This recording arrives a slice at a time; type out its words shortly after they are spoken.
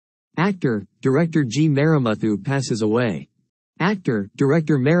Actor, director G Marimuthu passes away. Actor,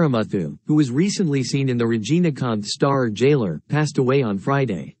 director Marimuthu, who was recently seen in the Rajinikanth-starrer Jailer, passed away on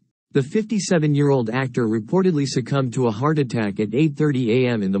Friday. The 57-year-old actor reportedly succumbed to a heart attack at 8:30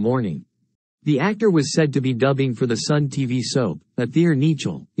 a.m. in the morning. The actor was said to be dubbing for the Sun TV soap, Ethir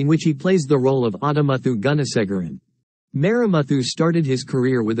Neechal, in which he plays the role of Aadhimuthu Gunasegaran. Marimuthu started his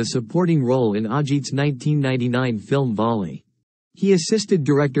career with a supporting role in Ajith's 1999 film Vaali. He assisted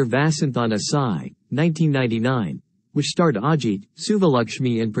director Vasanth on Aasai, 1999, which starred Ajith,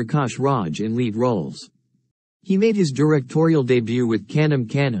 Suvalaxmi and Prakash Raj in lead roles. He made his directorial debut with Kannum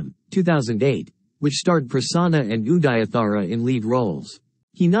Kannum, 2008, which starred Prasanna and Udhayathara in lead roles.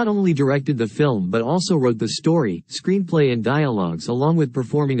 He not only directed the film but also wrote the story, screenplay and dialogues along with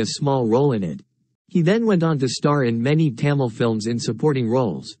performing a small role in it. He then went on to star in many Tamil films in supporting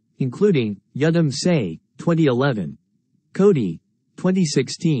roles, including Yuddham Sei, 2011, Kodi,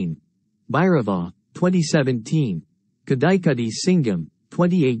 2016, Bairavaa, 2017, Kadaikutty Singam,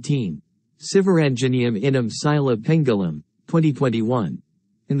 2018, Sivaranjiniyum Innum Sila Pengalum, 2021,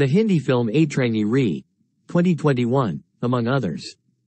 and the Hindi film Atrangi Re, 2021, among others.